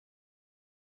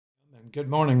Good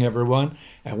morning, everyone,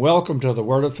 and welcome to the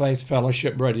Word of Faith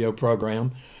Fellowship radio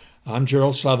program. I'm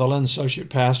Gerald Sutherland, Associate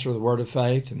Pastor of the Word of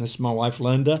Faith, and this is my wife,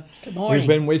 Linda. Good morning. We've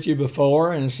been with you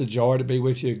before, and it's a joy to be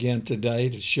with you again today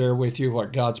to share with you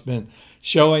what God's been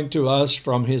showing to us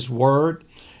from His Word.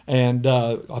 And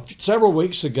several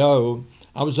weeks ago,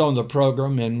 I was on the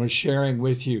program and was sharing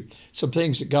with you some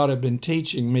things that God had been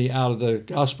teaching me out of the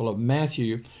Gospel of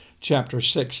Matthew, chapter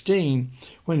 16,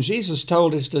 when Jesus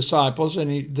told his disciples,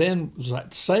 and he then was at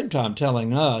the same time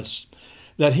telling us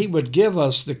that he would give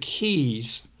us the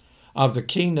keys of the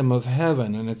kingdom of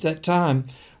heaven. And at that time,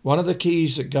 one of the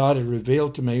keys that God had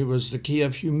revealed to me was the key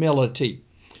of humility,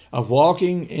 of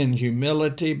walking in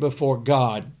humility before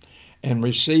God and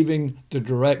receiving the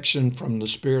direction from the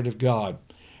Spirit of God.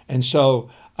 And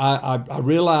so I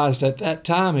realized at that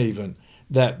time even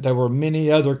that there were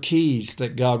many other keys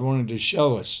that God wanted to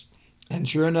show us. And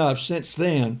sure enough, since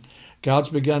then, God's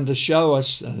begun to show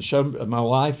us, and show my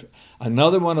wife,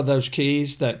 another one of those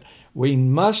keys that we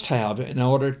must have in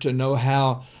order to know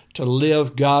how to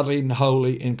live godly and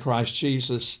holy in Christ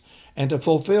Jesus and to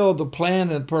fulfill the plan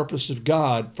and purpose of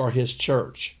God for His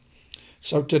church.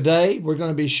 So today, we're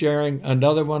going to be sharing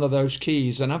another one of those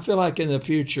keys. And I feel like in the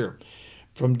future,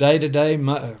 from day to day,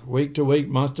 week to week,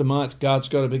 month to month, God's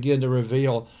going to begin to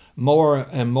reveal more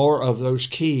and more of those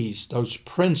keys, those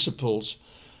principles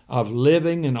of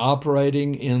living and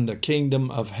operating in the kingdom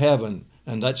of heaven.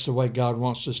 And that's the way God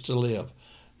wants us to live.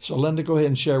 So Linda, go ahead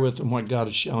and share with them what God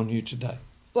has shown you today.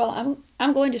 Well,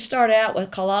 I'm going to start out with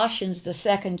Colossians, the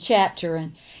 2nd chapter.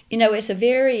 And, you know, it's a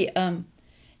very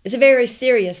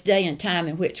serious day and time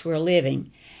in which we're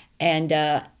living. And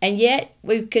yet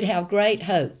we could have great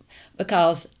hope,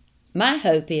 because my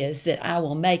hope is that I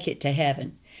will make it to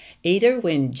heaven, either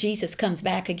when Jesus comes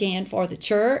back again for the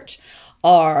church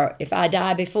or if I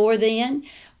die before then.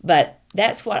 But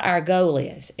that's what our goal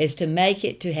is to make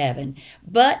it to heaven.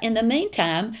 But in the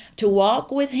meantime, to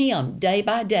walk with Him day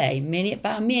by day, minute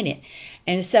by minute.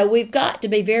 And so we've got to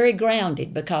be very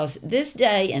grounded, because this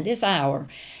day and this hour,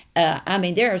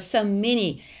 there are so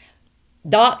many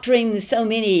doctrines, so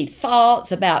many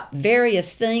thoughts about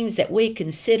various things that we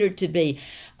consider to be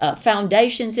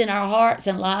foundations in our hearts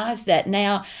and lives, that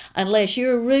now, unless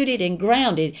you're rooted and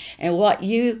grounded in what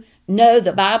you know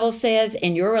the Bible says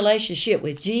in your relationship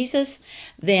with Jesus,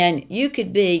 then you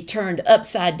could be turned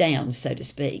upside down, so to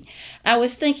speak. I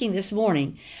was thinking this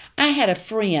morning, I had a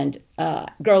friend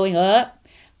growing up,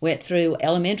 went through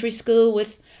elementary school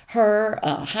with her,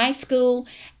 high school,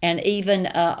 and even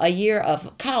a year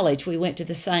of college. We went to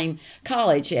the same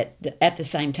college at the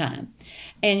same time.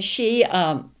 And she,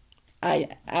 I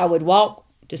would walk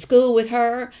to school with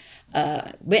her,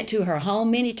 went to her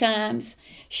home many times.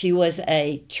 She was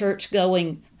a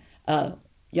church-going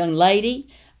young lady.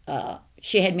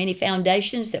 She had many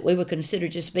foundations that we would consider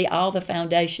just be all the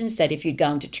foundations that if you'd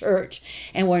gone to church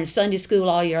and were in Sunday school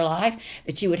all your life,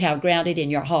 that you would have grounded in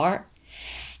your heart.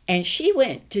 And she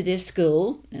went to this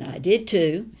school, and I did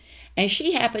too, and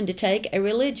she happened to take a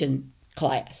religion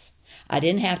class. I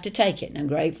didn't have to take it, and I'm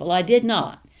grateful I did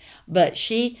not. But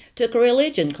she took a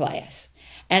religion class.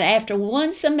 And after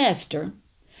one semester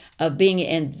of being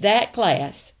in that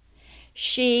class,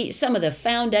 some of the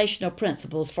foundational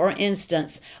principles, for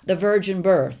instance, the virgin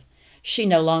birth, she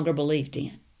no longer believed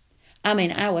in.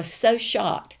 I was so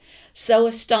shocked, so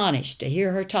astonished to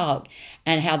hear her talk,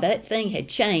 and how that thing had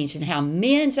changed, and how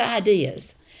men's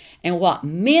ideas and what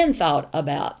men thought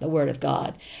about the Word of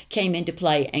God came into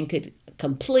play and could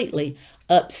completely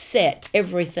upset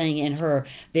everything in her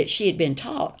that she had been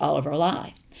taught all of her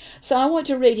life. So I want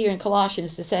to read here in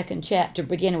Colossians, the 2nd chapter,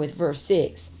 beginning with verse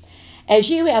 6. As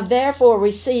you have therefore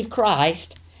received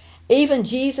Christ, even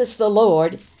Jesus the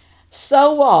Lord,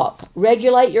 so walk,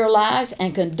 regulate your lives,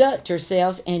 and conduct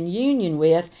yourselves in union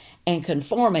with and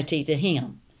conformity to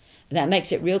Him. That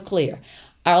makes it real clear.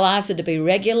 Our lives are to be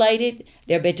regulated.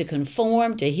 They're to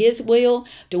conform to His will,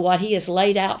 to what He has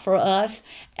laid out for us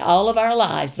all of our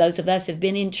lives. Those of us who have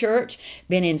been in church,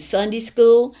 been in Sunday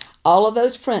school, all of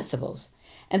those principles.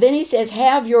 And then he says,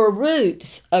 have your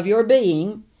roots of your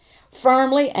being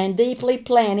firmly and deeply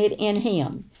planted in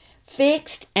Him,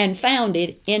 fixed and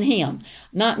founded in Him.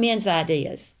 Not men's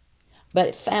ideas,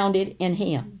 but founded in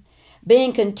Him.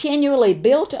 Being continually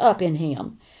built up in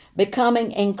Him,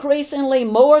 becoming increasingly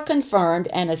more confirmed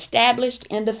and established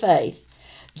in the faith,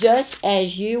 just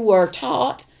as you were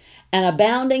taught, and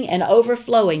abounding and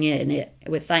overflowing in it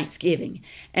with thanksgiving.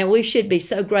 And we should be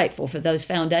so grateful for those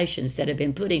foundations that have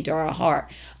been put into our heart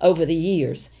over the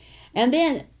years. And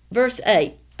then verse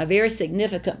 8, a very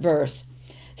significant verse.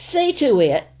 See to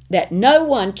it that no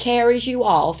one carries you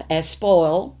off as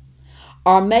spoil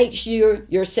or makes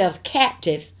yourselves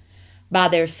captive by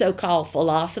their so-called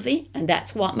philosophy, and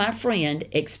that's what my friend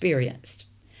experienced.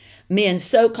 Men's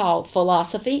so-called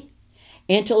philosophy,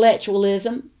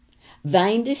 intellectualism,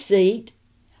 vain deceit,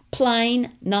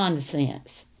 plain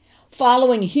nonsense.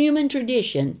 Following human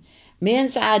tradition,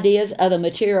 men's ideas of the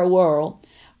material world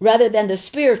rather than the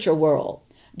spiritual world,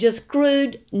 just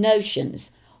crude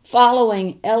notions,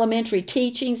 following elementary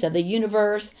teachings of the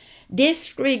universe,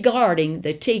 disregarding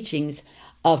the teachings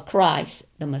of Christ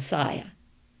the Messiah.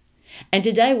 And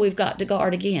today we've got to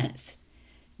guard against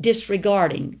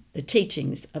disregarding the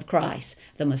teachings of Christ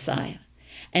the Messiah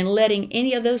and letting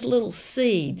any of those little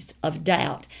seeds of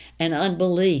doubt and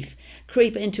unbelief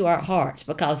creep into our hearts,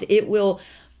 because it will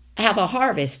have a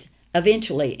harvest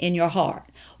eventually in your heart.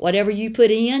 Whatever you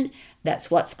put in, that's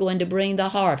what's going to bring the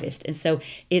harvest. And so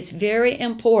it's very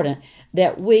important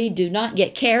that we do not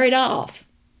get carried off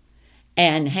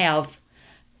and have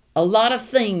a lot of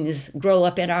things grow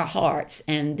up in our hearts,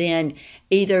 and then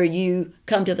either you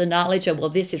come to the knowledge of, well,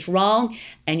 this is wrong,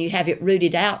 and you have it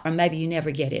rooted out, or maybe you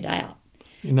never get it out.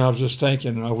 You know, I was just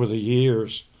thinking over the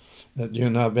years that you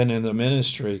and I have been in the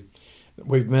ministry,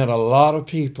 we've met a lot of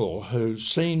people who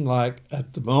seemed like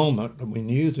at the moment that we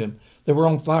knew them, they were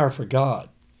on fire for God.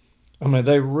 I mean,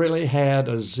 they really had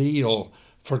a zeal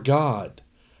for God.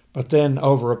 But then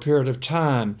over a period of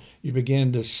time, you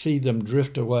begin to see them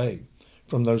drift away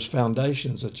from those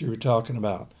foundations that you were talking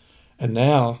about. And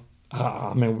now,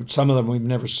 I mean, some of them we've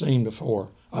never seen before,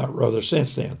 rather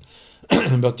since then.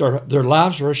 But their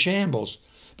lives are a shambles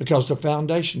because the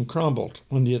foundation crumbled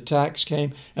when the attacks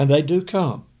came, and they do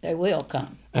come. They will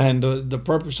come. And the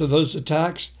purpose of those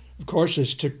attacks, of course,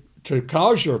 is to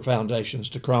cause your foundations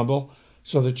to crumble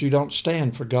so that you don't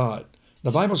stand for God.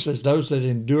 The Bible says those that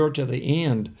endure to the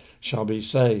end shall be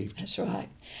saved. That's right.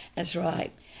 That's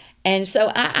right. And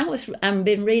so I've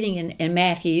been reading in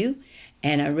Matthew,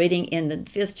 and I'm reading in the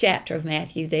 5th chapter of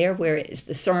Matthew there, where it's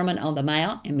the Sermon on the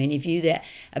Mount. And many of you that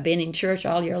have been in church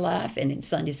all your life and in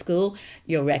Sunday school,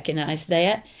 you'll recognize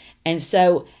that. And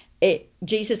so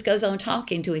Jesus goes on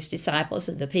talking to his disciples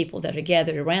and the people that are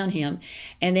gathered around him.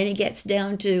 And then he gets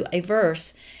down to a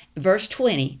verse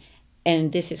 20,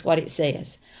 and this is what it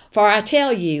says. For I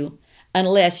tell you,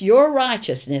 unless your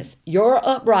righteousness, your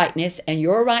uprightness, and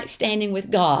your right standing with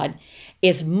God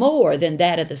is more than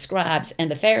that of the scribes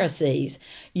and the Pharisees,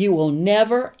 you will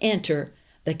never enter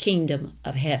the kingdom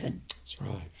of heaven. That's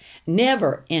right.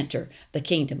 Never enter the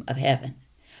kingdom of heaven.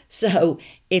 So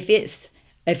if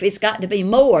it's got to be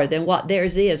more than what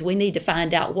theirs is, we need to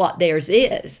find out what theirs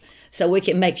is so we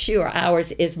can make sure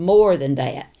ours is more than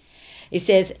that. It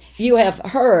says, you have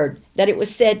heard that it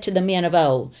was said to the men of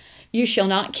old, you shall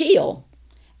not kill,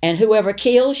 and whoever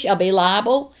kills shall be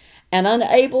liable and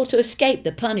unable to escape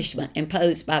the punishment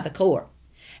imposed by the court.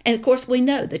 And of course we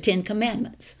know the 10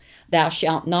 Commandments, thou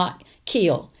shalt not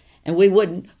kill. And we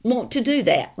wouldn't want to do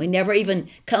that. We never even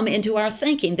come into our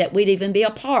thinking that we'd even be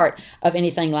a part of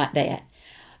anything like that.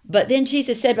 But then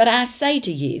Jesus said, but I say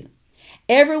to you,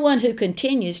 everyone who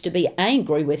continues to be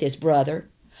angry with his brother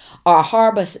or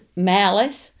harbors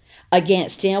malice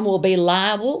against him will be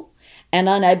liable and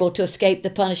unable to escape the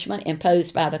punishment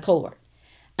imposed by the court.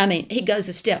 I mean, he goes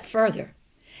a step further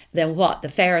than what the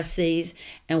Pharisees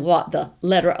and what the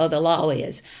letter of the law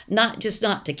is. Not just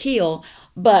not to kill,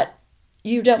 but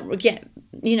you don't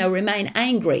remain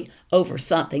angry over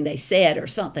something they said or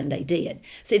something they did.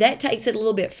 See, that takes it a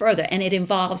little bit further, and it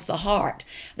involves the heart.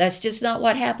 That's just not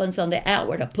what happens on the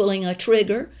outward of pulling a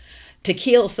trigger to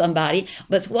kill somebody,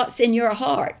 but what's in your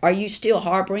heart. Are you still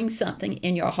harboring something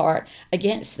in your heart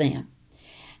against them?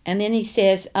 And then he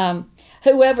says,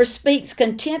 whoever speaks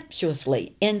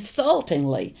contemptuously,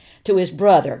 insultingly to his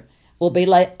brother will be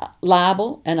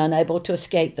liable and unable to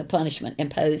escape the punishment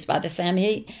imposed by the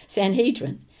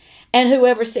Sanhedrin. And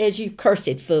whoever says, you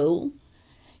cursed fool,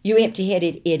 you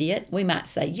empty-headed idiot, we might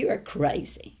say, you're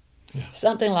crazy. Yeah.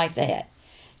 Something like that.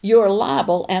 You're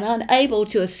liable and unable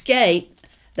to escape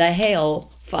the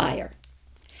hell fire.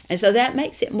 And so that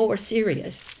makes it more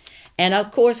serious. And of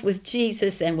course, with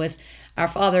Jesus and with our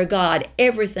Father God,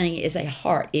 everything is a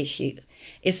heart issue.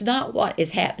 It's not what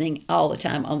is happening all the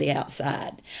time on the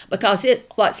outside, because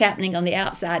what's happening on the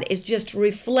outside is just a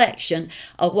reflection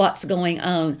of what's going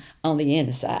on the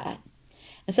inside.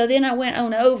 And so then I went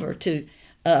on over to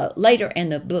later in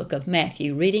the book of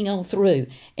Matthew, reading on through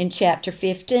in chapter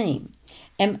 15.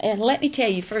 And let me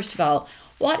tell you, first of all,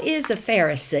 what is a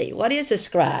Pharisee? What is a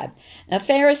scribe? A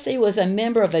Pharisee was a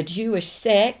member of a Jewish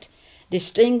sect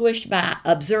distinguished by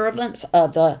observance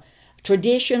of the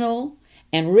traditional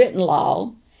and written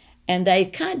law, and they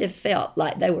kind of felt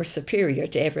like they were superior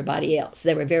to everybody else.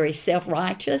 They were very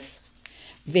self-righteous.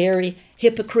 very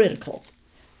hypocritical.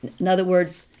 In other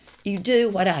words, you do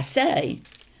what I say,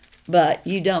 but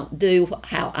you don't do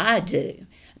how I do.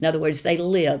 In other words, they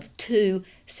live two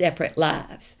separate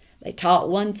lives. They taught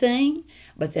one thing,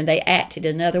 but then they acted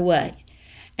another way.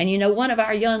 And you know, one of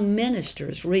our young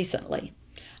ministers recently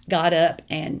got up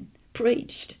and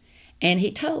preached, and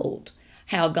he told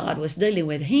how God was dealing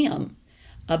with him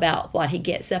about what he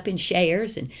gets up and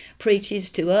shares and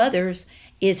preaches to others.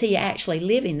 Is he actually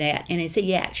living that, and is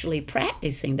he actually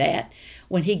practicing that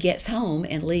when he gets home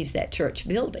and leaves that church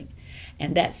building?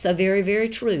 And that's so very, very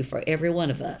true for every one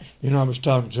of us. You know, I was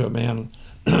talking to a man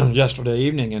yesterday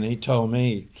evening, and he told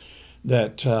me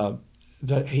that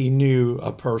that he knew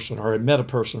a person, or had met a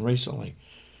person recently,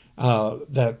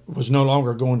 that was no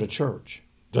longer going to church.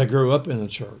 They grew up in the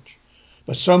church.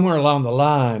 But somewhere along the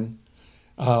line,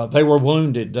 they were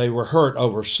wounded. They were hurt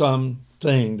over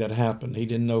something that happened. He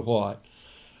didn't know what.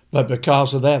 But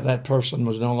because of that, that person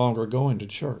was no longer going to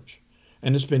church.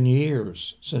 And it's been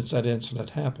years since that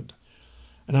incident happened.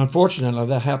 And unfortunately,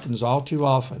 that happens all too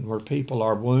often, where people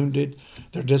are wounded,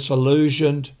 they're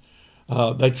disillusioned,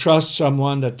 they trust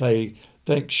someone that they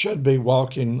think should be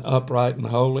walking upright and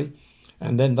holy,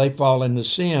 and then they fall into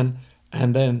sin,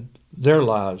 and then their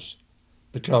lives,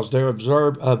 because they're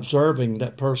observing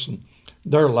that person,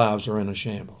 their lives are in a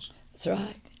shambles. That's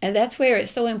right. And that's where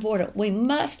it's so important. We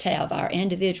must have our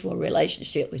individual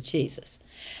relationship with Jesus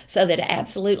so that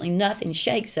absolutely nothing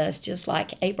shakes us, just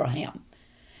like Abraham.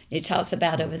 It talks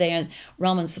about over there in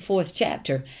Romans, the 4th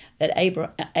chapter, that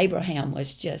Abraham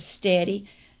was just steady,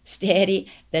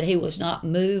 that he was not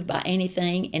moved by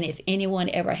anything. And if anyone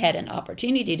ever had an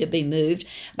opportunity to be moved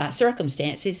by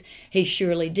circumstances, he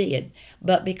surely did.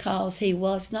 But because he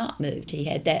was not moved, he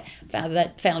had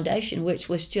that foundation, which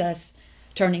was just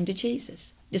turning to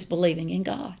Jesus, just believing in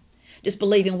God, just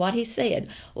believing what he said.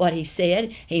 What he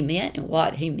said, he meant, and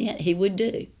what he meant, he would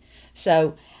do.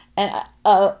 So, and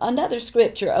another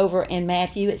scripture over in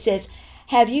Matthew, it says,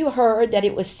 "Have you heard that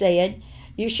it was said,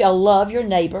 you shall love your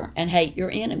neighbor and hate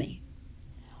your enemy?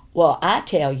 Well, I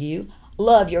tell you,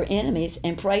 love your enemies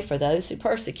and pray for those who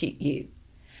persecute you."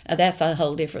 Now, that's a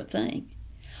whole different thing.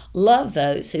 Love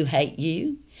those who hate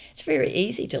you. It's very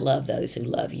easy to love those who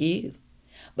love you.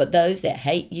 But those that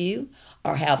hate you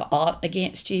or have aught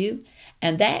against you,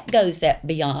 and that goes that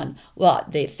beyond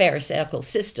what the Pharisaical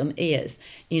system is,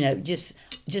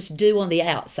 just do on the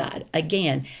outside.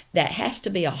 Again, that has to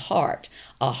be a heart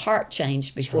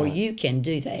change before you can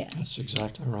do that. That's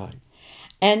exactly right.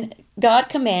 And God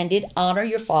commanded, honor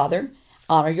your father,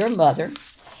 honor your mother.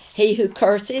 He who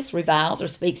curses, reviles, or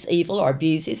speaks evil, or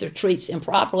abuses, or treats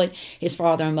improperly his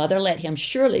father and mother, let him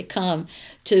surely come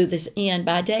to this end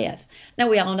by death. Now,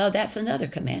 we all know that's another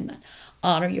commandment.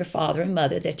 Honor your father and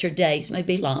mother, that your days may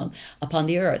be long upon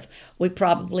the earth.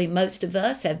 Most of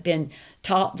us have been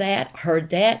taught that, heard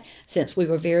that, since we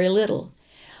were very little.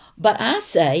 But I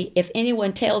say, if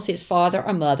anyone tells his father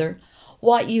or mother,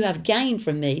 what you have gained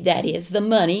from me, that is, the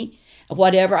money,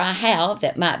 whatever I have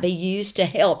that might be used to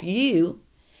help you,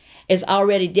 is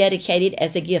already dedicated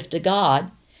as a gift to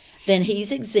God, then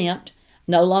he's exempt,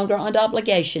 no longer under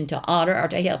obligation to honor or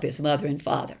to help his mother and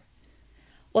father.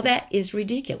 Well, that is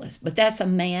ridiculous, but that's a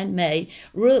man-made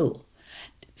rule.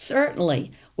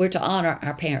 Certainly, we're to honor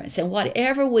our parents, and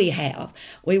whatever we have,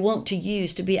 we want to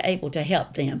use to be able to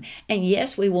help them. And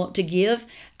yes, we want to give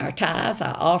our tithes,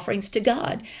 our offerings to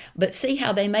God, but see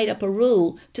how they made up a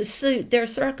rule to suit their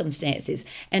circumstances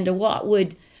and to what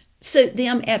would suit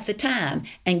them at the time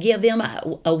and give them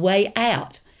a way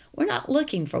out. We're not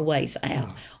looking for ways out.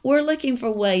 No. We're looking for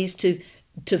ways to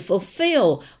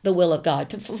fulfill the will of God,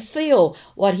 to fulfill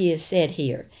what he has said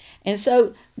here. And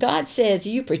so God says,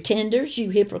 you pretenders, you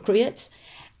hypocrites,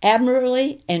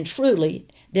 admirably and truly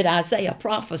did Isaiah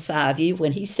prophesy of you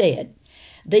when he said,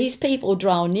 these people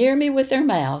draw near me with their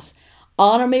mouths,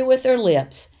 honor me with their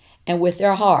lips, and with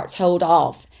their hearts hold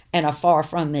off and are far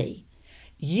from me.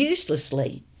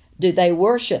 Uselessly do they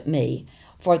worship me,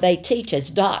 for they teach as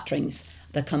doctrines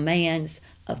the commands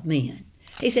of men.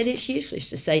 He said, it's useless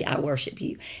to say, I worship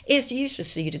you. It's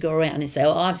useless for you to go around and say,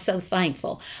 oh, I'm so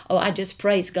thankful. Oh, I just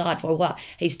praise God for what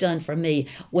he's done for me,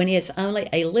 when it's only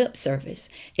a lip service.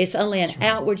 It's only an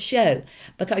outward show,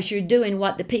 because you're doing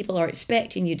what the people are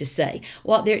expecting you to say,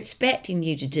 what they're expecting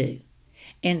you to do,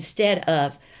 instead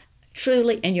of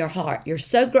truly in your heart. You're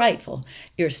so grateful.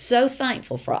 You're so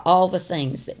thankful for all the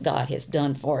things that God has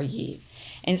done for you.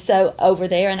 And so over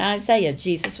there in Isaiah,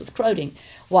 Jesus was quoting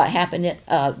what happened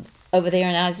over there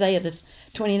in Isaiah, the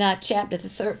 29th chapter, the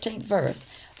 13th verse.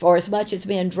 For as much as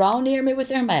men draw near me with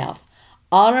their mouth,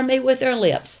 honor me with their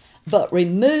lips, but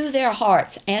remove their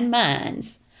hearts and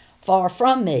minds far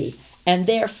from me, And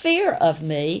their fear of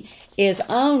me is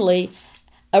only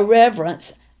a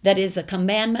reverence that is a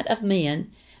commandment of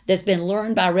men that's been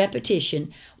learned by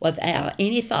repetition without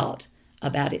any thought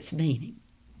about its meaning.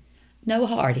 No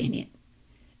heart in it.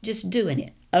 Just doing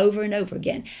it over and over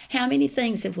again. How many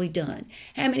things have we done?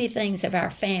 How many things have our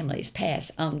families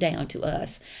passed on down to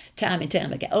us time and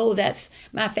time again? Oh,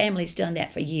 my family's done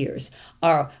that for years.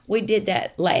 Or we did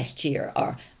that last year.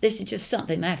 Or this is just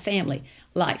something my family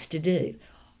likes to do.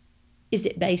 Is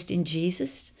it based in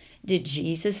Jesus? Did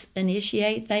Jesus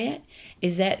initiate that?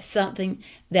 Is that something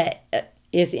that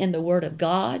is in the Word of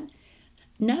God?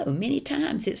 No, many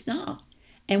times it's not.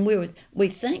 And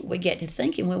we get to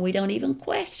thinking when we don't even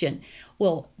question,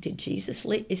 well, did Jesus,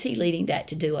 is he leading that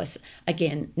to do us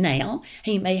again now?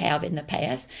 He may have in the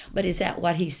past, but is that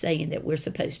what he's saying that we're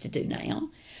supposed to do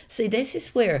now? See, this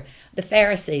is where the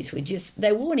Pharisees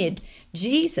they wanted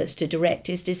Jesus to direct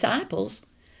his disciples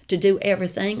to do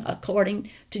everything according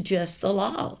to just the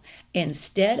law,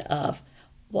 instead of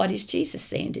what is Jesus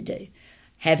saying to do?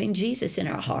 Having Jesus in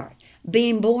our heart,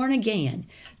 being born again,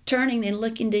 turning and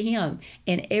looking to him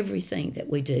in everything that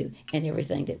we do and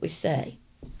everything that we say.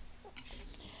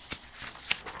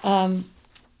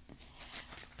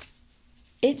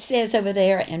 It says over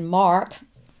there in Mark,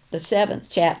 the 7th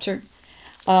chapter,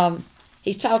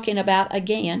 he's talking about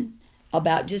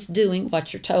just doing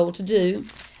what you're told to do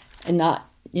and not,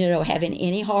 having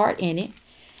any heart in it.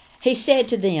 He said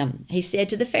to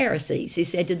the Pharisees, he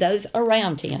said to those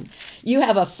around him, you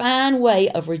have a fine way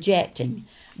of rejecting,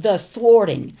 thus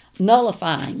thwarting,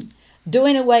 nullifying,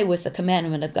 doing away with the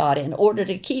commandment of God in order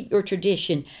to keep your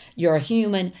tradition, your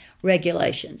human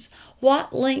regulations.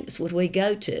 What lengths would we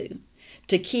go to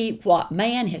keep what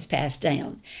man has passed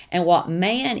down and what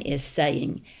man is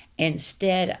saying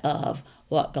instead of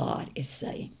what God is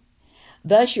saying?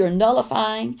 Thus you're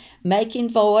nullifying, making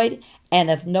void,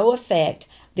 and of no effect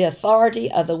the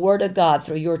authority of the Word of God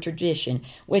through your tradition,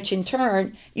 which in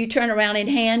turn you turn around and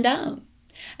hand on.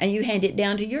 And you hand it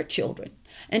down to your children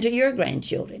and to your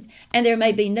grandchildren. And there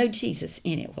may be no Jesus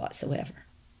in it whatsoever.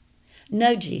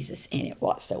 No Jesus in it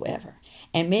whatsoever.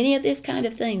 And many of these kind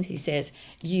of things, he says,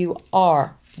 you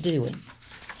are doing.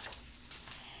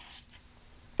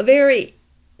 A very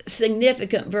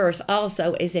significant verse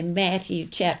also is in Matthew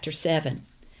chapter 7,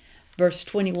 verse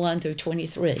 21 through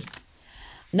 23.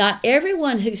 Not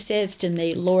everyone who says to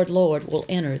me, Lord, Lord, will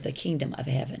enter the kingdom of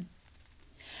heaven,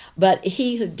 but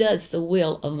he who does the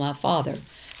will of my Father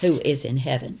who is in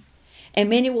heaven. And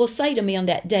many will say to me on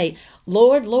that day,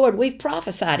 Lord, Lord, we've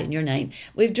prophesied in your name.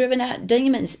 We've driven out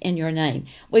demons in your name.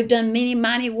 We've done many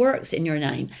mighty works in your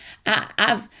name.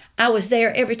 I was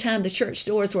there every time the church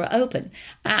doors were open.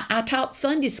 I taught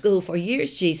Sunday school for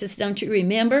years, Jesus. Don't you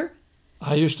remember?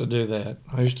 I used to do that.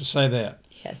 I used to say that.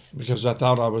 Yes. Because I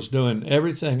thought I was doing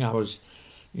everything. I was,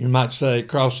 you might say,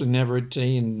 crossing every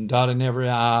T and dotting every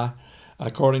I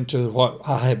according to what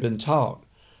I had been taught,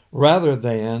 rather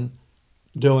than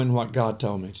doing what God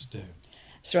told me to do.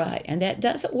 That's right. And that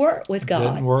doesn't work with God. It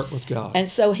didn't work with God. And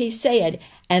so he said,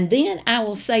 and then I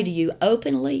will say to you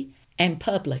openly and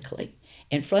publicly,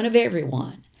 in front of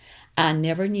everyone, I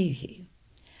never knew you.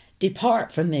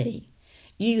 Depart from me,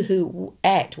 you who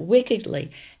act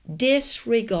wickedly,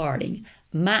 disregarding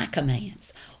my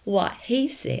commands, what he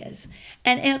says.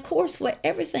 And of course,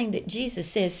 everything that Jesus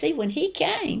says, see, when he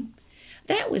came,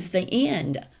 that was the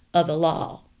end of the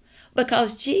law,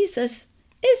 because Jesus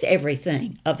is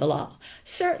everything of the law.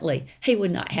 Certainly, he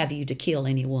would not have you to kill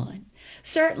anyone.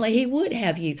 Certainly, he would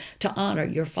have you to honor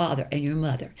your father and your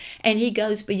mother. And he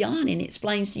goes beyond and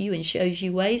explains to you and shows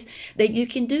you ways that you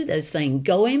can do those things,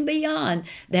 going beyond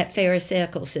that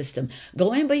Pharisaical system,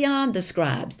 going beyond the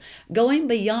scribes, going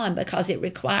beyond because it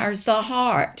requires the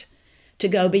heart to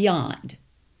go beyond.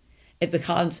 It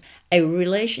becomes a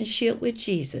relationship with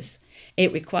Jesus.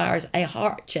 It requires a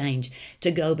heart change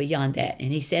to go beyond that.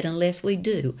 And he said, unless we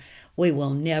do, we will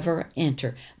never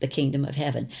enter the kingdom of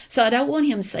heaven. So I don't want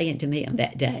him saying to me on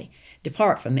that day,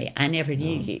 depart from me, I never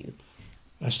knew you.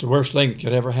 That's the worst thing that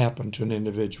could ever happen to an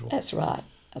individual. That's right.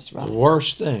 That's right. The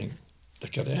worst thing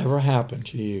that could ever happen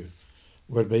to you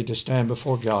would be to stand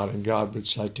before God and God would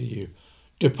say to you,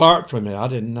 depart from me, I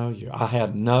didn't know you. I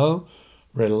had no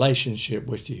relationship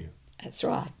with you. That's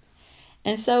right.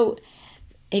 And so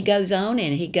he goes on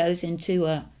and he goes into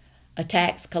a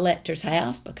tax collector's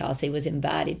house because he was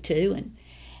invited to,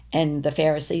 and the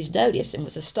Pharisees noticed and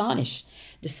was astonished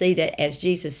to see that as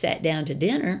Jesus sat down to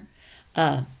dinner,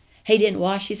 he didn't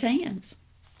wash his hands.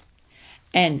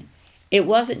 And it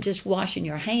wasn't just washing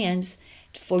your hands,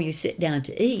 before you sit down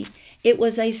to eat. It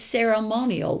was a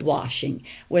ceremonial washing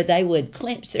where they would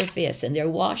clench their fists and they're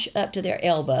washed up to their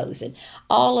elbows, and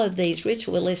all of these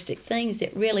ritualistic things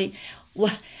that really,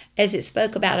 as it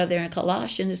spoke about over there in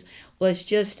Colossians, was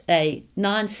just a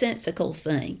nonsensical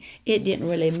thing. It didn't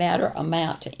really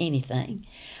amount to anything.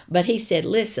 But he said,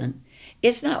 listen,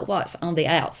 it's not what's on the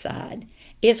outside.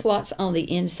 It's what's on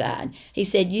the inside. He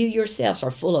said, you yourselves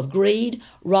are full of greed,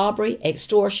 robbery,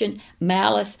 extortion,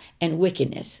 malice, and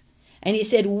wickedness. And he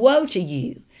said, woe to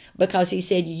you, because he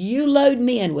said, you load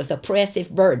men with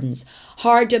oppressive burdens,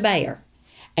 hard to bear,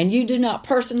 and you do not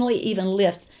personally even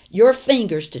lift your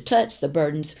fingers to touch the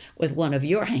burdens with one of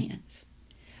your hands,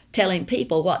 telling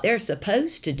people what they're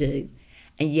supposed to do,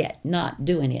 and yet not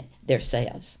doing it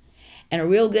themselves. And a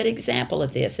real good example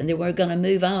of this, and then we're going to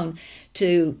move on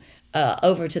to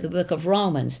over to the book of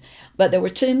Romans. But there were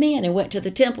two men who went to the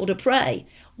temple to pray.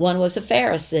 One was a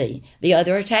Pharisee, the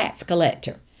other a tax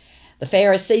collector. The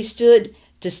Pharisee stood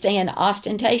to stand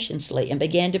ostentatiously and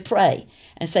began to pray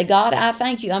and say, God, I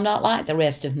thank you I'm not like the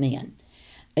rest of men,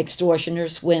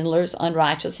 extortioners, swindlers,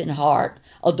 unrighteous in heart,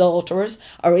 adulterers,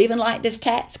 or even like this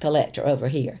tax collector over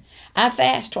here. I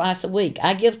fast twice a week.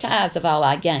 I give tithes of all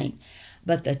I gain.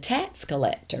 But the tax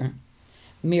collector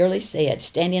merely said,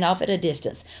 standing off at a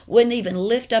distance, wouldn't even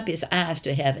lift up his eyes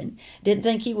to heaven, didn't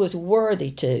think he was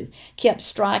worthy to, kept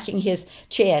striking his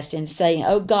chest and saying,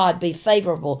 oh God, be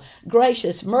favorable,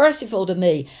 gracious, merciful to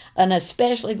me, an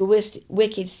especially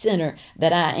wicked sinner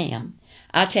that I am.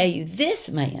 I tell you, this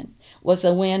man was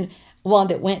the one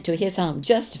that went to his home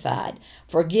justified,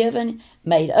 forgiven,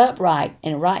 made upright,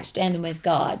 and right standing with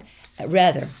God,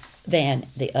 rather than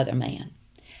the other man.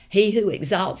 He who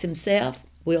exalts himself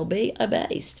will be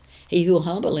abased. He who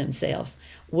humble himself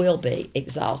will be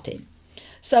exalted.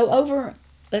 So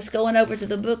let's go on over to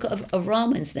the book of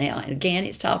Romans now. And again,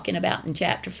 it's talking about in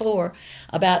chapter 4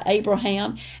 about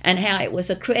Abraham and how it was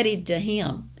accredited to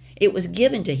him. It was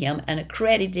given to him and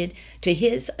accredited to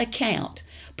his account,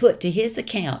 put to his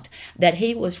account that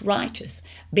he was righteous,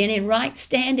 been in right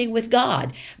standing with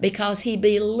God because he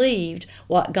believed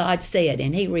what God said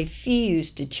and he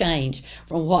refused to change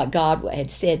from what God had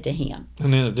said to him.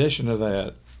 And in addition to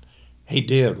that, he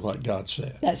did what God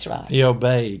said. That's right. He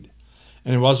obeyed.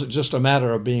 And it wasn't just a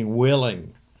matter of being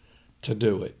willing to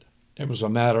do it. It was a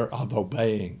matter of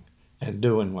obeying and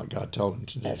doing what God told him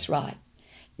to do. That's right.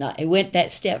 Now, he went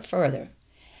that step further,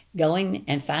 going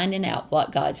and finding out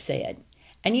what God said.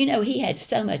 And you know, he had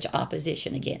so much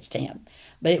opposition against him,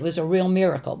 but it was a real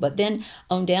miracle. But then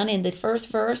on down in the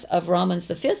first verse of Romans,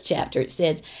 the 5th chapter, it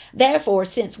says, therefore,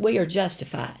 since we are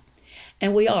justified,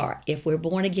 and we are, if we're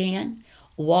born again,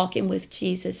 walking with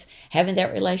Jesus, having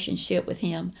that relationship with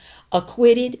him,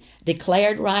 acquitted,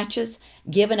 declared righteous,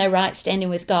 given a right standing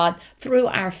with God through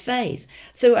our faith,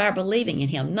 through our believing in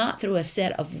him, not through a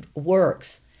set of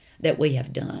works that we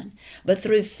have done, but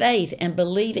through faith and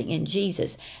believing in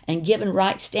Jesus and given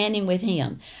right standing with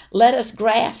him. Let us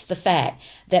grasp the fact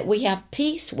that we have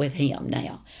peace with him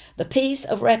now, the peace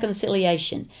of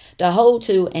reconciliation, to hold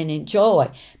to and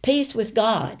enjoy peace with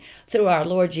God through our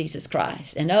Lord Jesus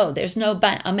Christ. And there's no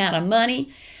amount of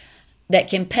money that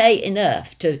can pay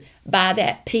enough to buy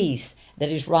that peace that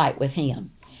is right with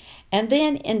him. And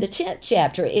then in the 10th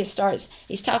chapter,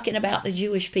 he's talking about the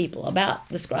Jewish people, about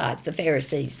the scribes, the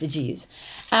Pharisees, the Jews.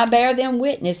 I bear them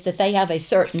witness that they have a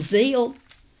certain zeal,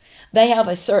 they have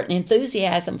a certain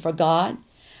enthusiasm for God,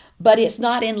 but it's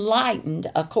not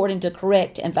enlightened according to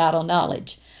correct and vital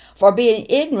knowledge. For being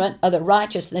ignorant of the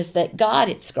righteousness that God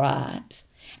ascribes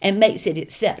and makes it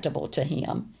acceptable to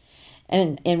him,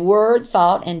 and in word,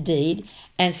 thought, and deed,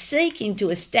 and seeking to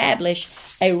establish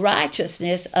a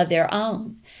righteousness of their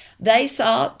own. They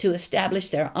sought to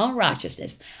establish their own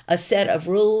righteousness, a set of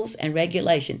rules and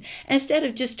regulations. Instead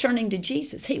of just turning to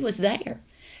Jesus, he was there.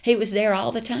 He was there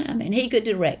all the time, and he could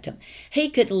direct them. He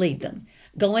could lead them,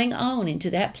 going on into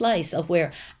that place of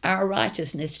where our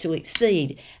righteousness to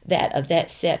exceed that of that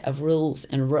set of rules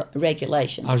and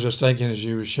regulations. I was just thinking as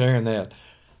you were sharing that,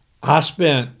 I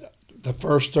spent the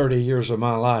first 30 years of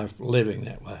my life living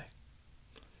that way,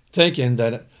 thinking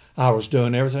that I was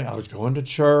doing everything. I was going to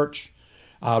church.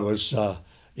 I was,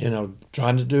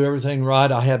 trying to do everything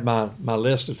right. I had my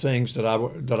list of things that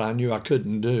I knew I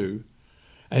couldn't do,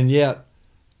 and yet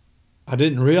I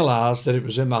didn't realize that it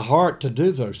was in my heart to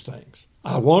do those things.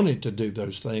 I wanted to do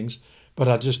those things, but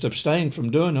I just abstained from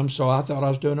doing them, so I thought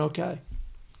I was doing okay.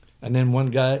 And then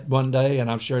one day, and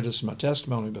I've shared this in my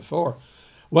testimony before,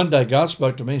 one day God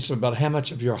spoke to me and said, about how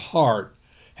much of your heart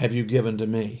have you given to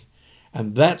me?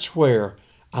 And that's where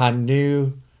I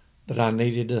knew that I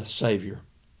needed a Savior.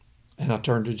 And I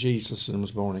turned to Jesus and was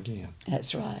born again.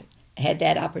 That's right. had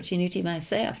that opportunity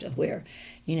myself to where,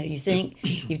 you think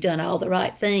you've done all the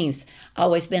right things,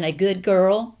 always been a good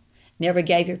girl, never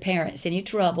gave your parents any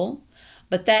trouble,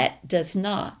 but that does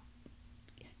not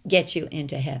get you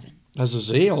into heaven. As a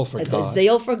zeal for God. As a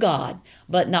zeal for God,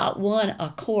 but not one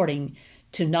according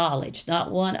to knowledge,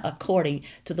 not one according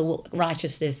to the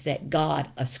righteousness that God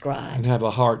ascribes. And have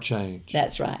a heart change.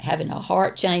 That's right, having a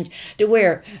heart change to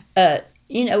where,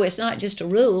 it's not just a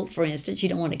rule. For instance, you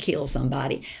don't want to kill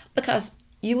somebody because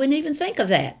you wouldn't even think of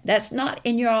that. That's not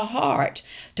in your heart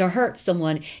to hurt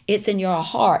someone. It's in your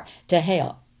heart to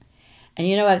help.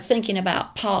 And I was thinking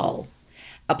about Paul.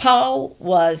 Paul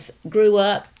grew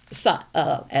up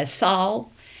as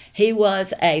Saul. He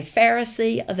was a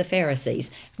Pharisee of the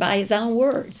Pharisees by his own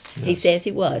words. Yes. He says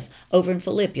he was over in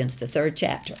Philippians, the 3rd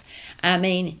chapter.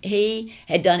 He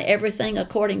had done everything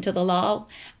according to the law.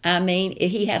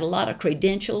 He had a lot of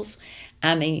credentials.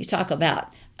 You talk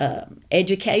about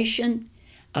education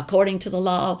according to the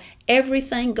law,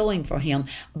 everything going for him,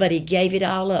 but he gave it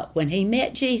all up when he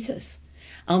met Jesus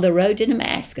on the road to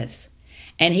Damascus,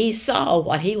 and he saw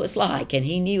what he was like, and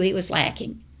he knew he was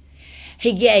lacking.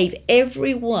 He gave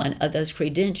every one of those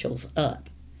credentials up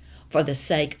for the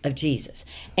sake of Jesus.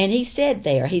 And he said,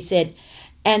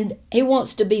 and he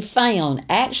wants to be found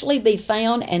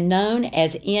and known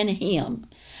as in him,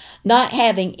 not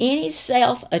having any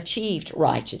self-achieved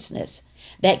righteousness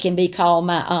that can be called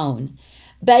my own,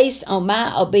 based on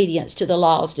my obedience to the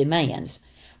law's demands,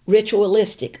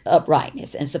 ritualistic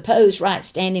uprightness, and supposed right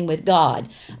standing with God,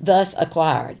 thus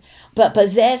acquired, but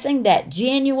possessing that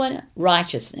genuine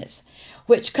righteousness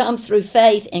which comes through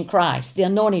faith in Christ, the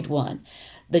Anointed One,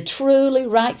 the truly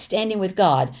right standing with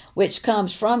God, which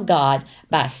comes from God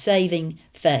by saving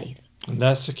faith. And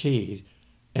that's the key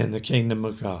in the kingdom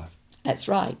of God. That's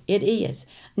right, it is.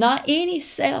 Not any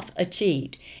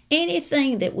self-achieved,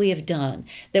 anything that we have done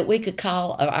that we could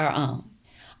call our own.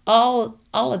 All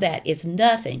of that is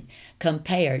nothing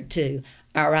compared to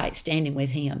our right standing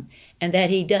with Him, and that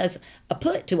He does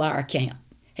put to our account.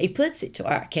 He puts it to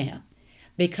our account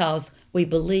because we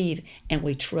believe and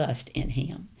we trust in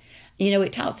Him.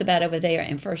 It talks about over there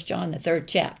in 1 John, the 3rd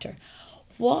chapter,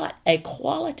 what a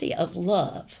quality of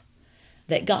love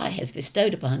that God has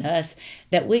bestowed upon us,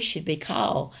 that we should be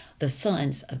called the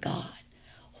sons of God.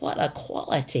 What a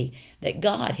quality that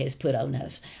God has put on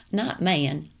us, not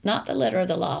man, not the letter of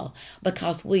the law,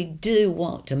 because we do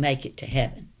want to make it to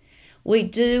heaven. We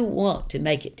do want to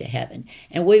make it to heaven,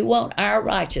 and we want our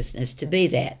righteousness to be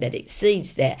that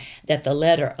exceeds that the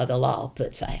letter of the law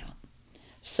puts out.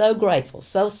 So grateful,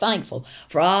 so thankful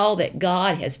for all that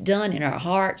God has done in our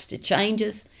hearts to change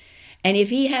us. And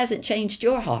if He hasn't changed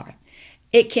your heart,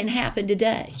 it can happen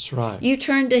today. That's right. You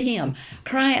turn to Him,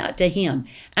 cry out to Him.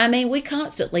 We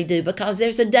constantly do, because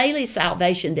there's a daily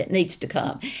salvation that needs to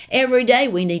come. Every day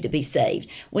we need to be saved.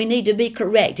 We need to be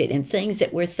corrected in things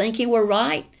that we're thinking were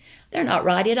right. They're not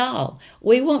right at all.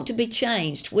 We want to be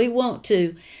changed. We want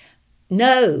to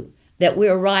know that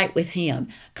we're right with Him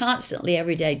constantly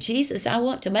every day. Jesus, I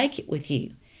want to make it with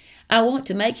you. I want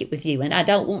to make it with you, and I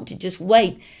don't want to just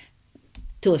wait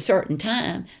to a certain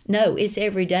time. No, it's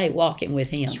every day walking with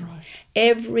Him. That's right.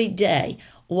 Every day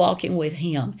walking with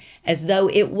Him as though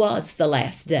it was the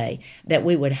last day that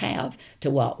we would have to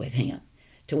walk with Him.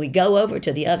 Till we go over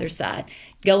to the other side,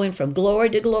 going from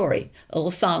glory to glory. The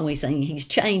old song we sing, He's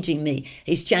changing me.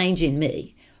 He's changing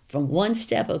me from one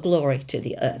step of glory to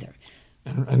the other.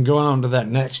 And going on to that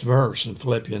next verse in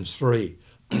Philippians 3,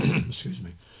 excuse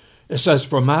me, it says,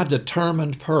 for my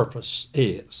determined purpose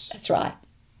is. That's right.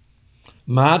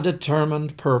 My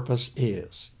determined purpose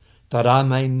is that I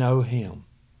may know Him,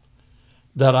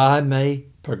 that I may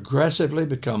progressively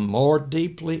become more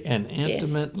deeply and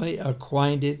intimately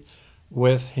acquainted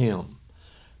with Him,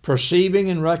 perceiving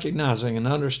and recognizing and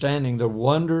understanding the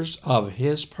wonders of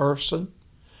His person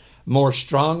more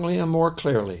strongly and more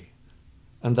clearly,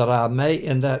 and that I may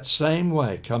in that same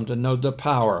way come to know the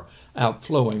power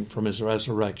outflowing from His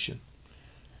resurrection.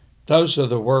 Those are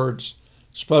the words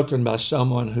spoken by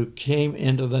someone who came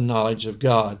into the knowledge of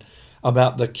God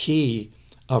about the key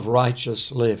of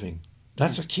righteous living.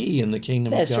 That's a key in the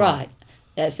kingdom of God. That's right.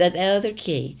 That's that other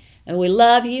key. And we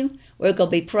love you. We're going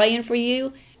to be praying for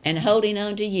you and holding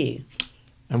on to you.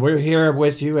 And we're here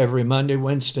with you every Monday,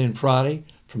 Wednesday, and Friday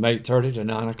from 8:30 to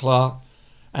 9 o'clock.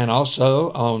 And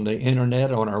also on the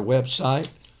internet on our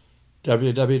website,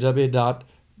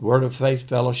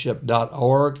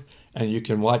 www.wordoffaithfellowship.org. And you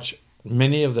can watch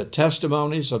many of the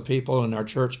testimonies of people in our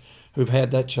church who've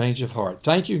had that change of heart.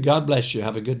 Thank you. God bless you.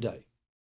 Have a good day.